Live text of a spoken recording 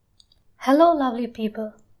Hello, lovely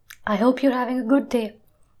people. I hope you're having a good day.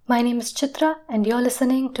 My name is Chitra, and you're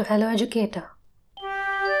listening to Hello Educator.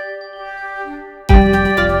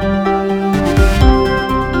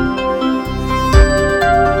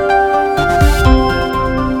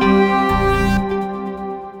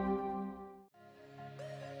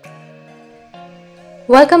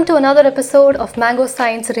 Welcome to another episode of Mango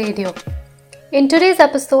Science Radio. In today's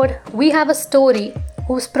episode, we have a story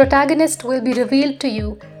whose protagonist will be revealed to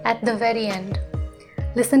you at the very end.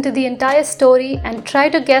 Listen to the entire story and try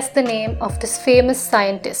to guess the name of this famous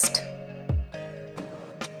scientist.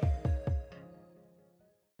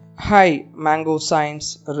 Hi, Mango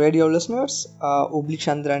Science radio listeners. Ubli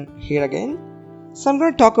Chandran here again. So I'm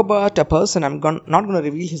going to talk about a person. I'm not going to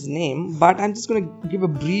reveal his name, but I'm just going to give a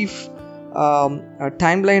brief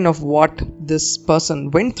timeline of what this person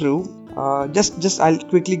went through. I'll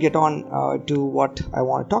quickly get on to what I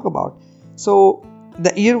want to talk about. So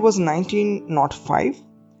the year was 1905,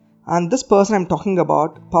 and this person I'm talking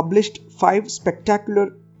about published 5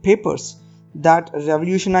 spectacular papers that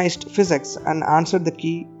revolutionized physics and answered the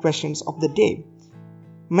key questions of the day.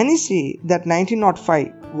 Many say that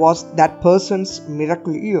 1905 was that person's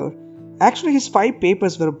miracle year. Actually, his 5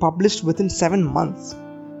 papers were published within 7 months.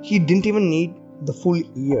 He didn't even need the full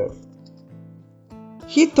year.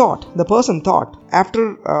 The person thought,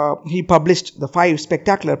 after he published the 5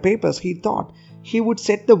 spectacular papers, he thought he would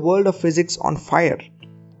set the world of physics on fire.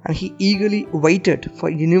 And he eagerly waited for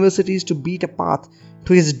universities to beat a path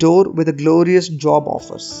to his door with the glorious job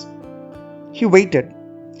offers. He waited.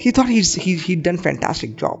 He thought he'd done a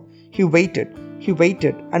fantastic job. He waited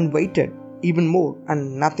and waited even more,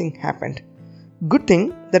 and nothing happened. Good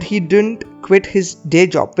thing that he didn't quit his day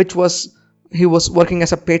job, he was working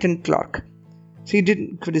as a patent clerk. So he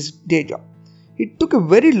didn't quit his day job. It took a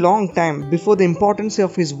very long time before the importance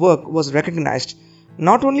of his work was recognized.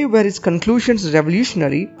 Not only were his conclusions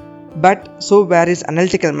revolutionary, but so were his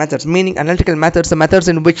analytical methods, the methods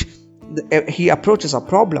in which he approaches a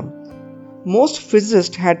problem. Most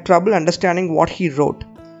physicists had trouble understanding what he wrote,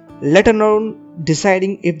 let alone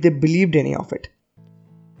deciding if they believed any of it.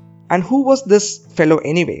 And who was this fellow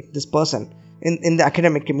anyway, this person in the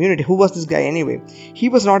academic community? Who was this guy anyway? He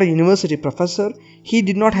was not a university professor, he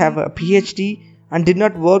did not have a PhD, and did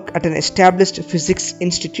not work at an established physics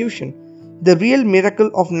institution. The real miracle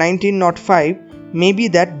of 1905 may be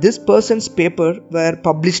that this person's papers were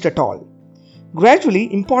published at all.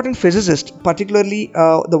 Gradually, important physicists, particularly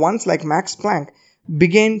the ones like Max Planck,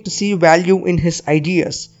 began to see value in his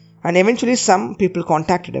ideas, and eventually some people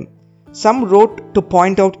contacted him. Some wrote to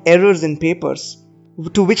point out errors in papers,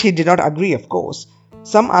 to which he did not agree, of course.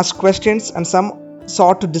 Some asked questions and some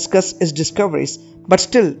sought to discuss his discoveries, but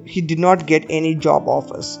still he did not get any job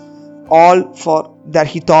offers. All for that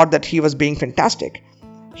he thought that he was being fantastic.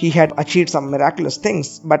 He had achieved some miraculous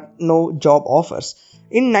things, but no job offers.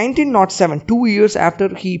 In 1907, 2 years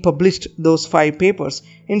after he published those 5 papers,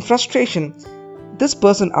 in frustration, this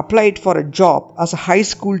person applied for a job as a high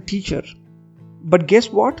school teacher. But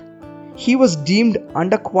guess what? He was deemed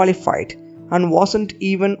underqualified and wasn't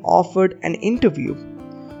even offered an interview.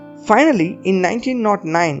 Finally, in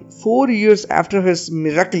 1909, 4 years after his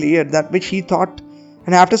miracle year, that which he thought,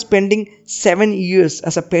 and after spending 7 years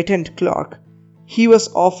as a patent clerk, he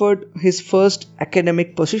was offered his first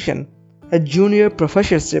academic position, a junior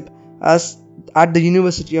professorship at the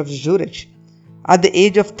University of Zurich. At the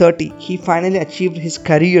age of 30, he finally achieved his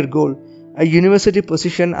career goal, a university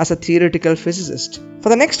position as a theoretical physicist. For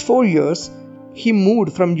the next 4 years, he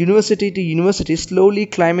moved from university to university, slowly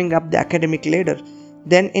climbing up the academic ladder.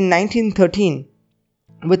 Then in 1913,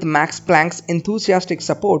 with Max Planck's enthusiastic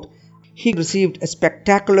support, he received a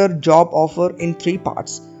spectacular job offer in 3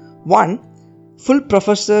 parts. 1. Full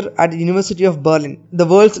professor at the University of Berlin, the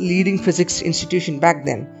world's leading physics institution back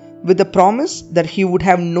then, with the promise that he would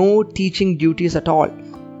have no teaching duties at all.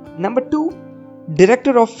 Number 2.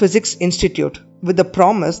 Director of Physics Institute, with the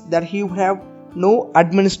promise that he would have no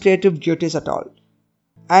administrative duties at all.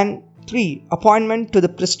 And 3. Appointment to the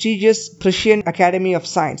prestigious Prussian Academy of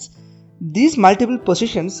Science. These multiple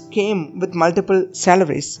positions came with multiple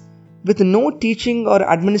salaries. With no teaching or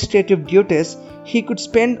administrative duties, he could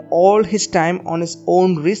spend all his time on his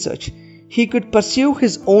own research. He could pursue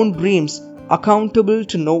his own dreams, accountable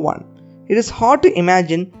to no one. It is hard to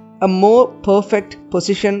imagine a more perfect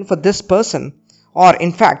position for this person, or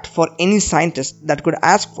in fact for any scientist that could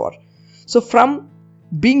ask for. So from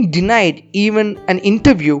being denied even an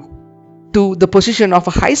interview to the position of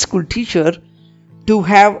a high school teacher to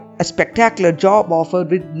have a spectacular job offer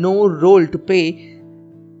with no role to play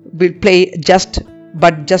just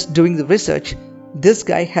doing the research, this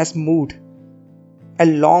guy has moved a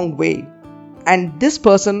long way. And this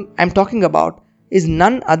person I'm talking about is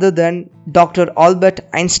none other than Dr. Albert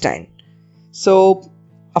Einstein. So,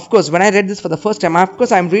 of course, when I read this for the first time, of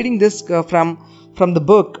course, I'm reading this from the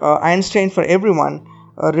book Einstein for Everyone,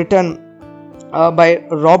 written by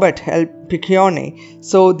Robert L. Piccioni.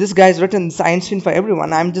 So this guy's written this Einstein for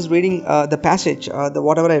Everyone. I'm just reading the passage.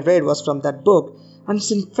 Whatever I read was from that book, and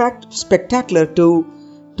it's in fact spectacular to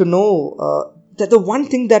know that the one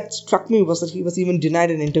thing that struck me was that he was even denied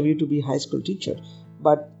an interview to be a high school teacher.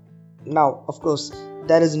 But now, of course,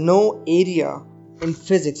 there is no area in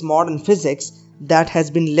physics, modern physics, that has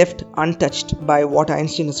been left untouched by what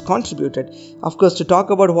Einstein has contributed. Of course, to talk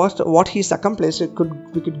about what he's accomplished,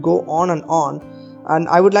 we could go on, and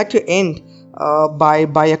I would like to end by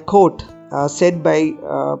a quote said by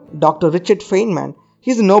Dr. Richard Feynman.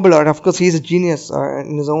 He's a Nobel laureate. Of course, he's a genius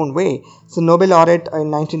in his own way. So, Nobel laureate in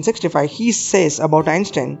 1965. He says about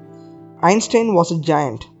Einstein was a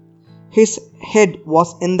giant. His head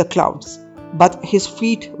was in the clouds, but his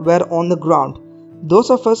feet were on the ground. Those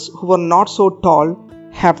of us who are not so tall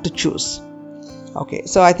have to choose. Okay,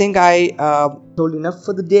 so I think I told enough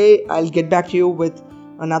for the day. I'll get back to you with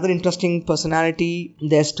another interesting personality,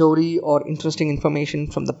 their story, or interesting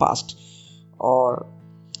information from the past, or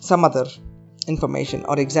some other information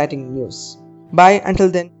or exciting news. Bye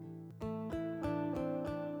until then.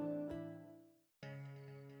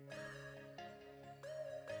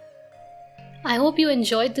 I hope you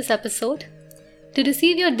enjoyed this episode. To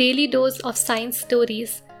receive your daily dose of science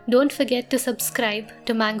stories, don't forget to subscribe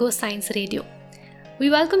to Mango Science Radio. We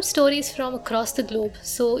welcome stories from across the globe,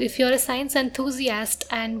 so if you're a science enthusiast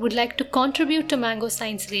and would like to contribute to Mango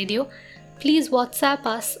Science Radio, please WhatsApp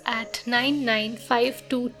us at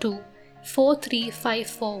 99522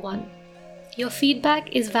 43541. Your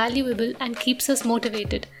feedback is valuable and keeps us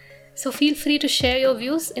motivated, so feel free to share your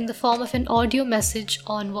views in the form of an audio message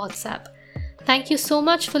on WhatsApp. Thank you so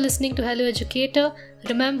much for listening to Hello Educator.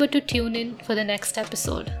 Remember to tune in for the next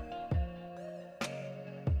episode.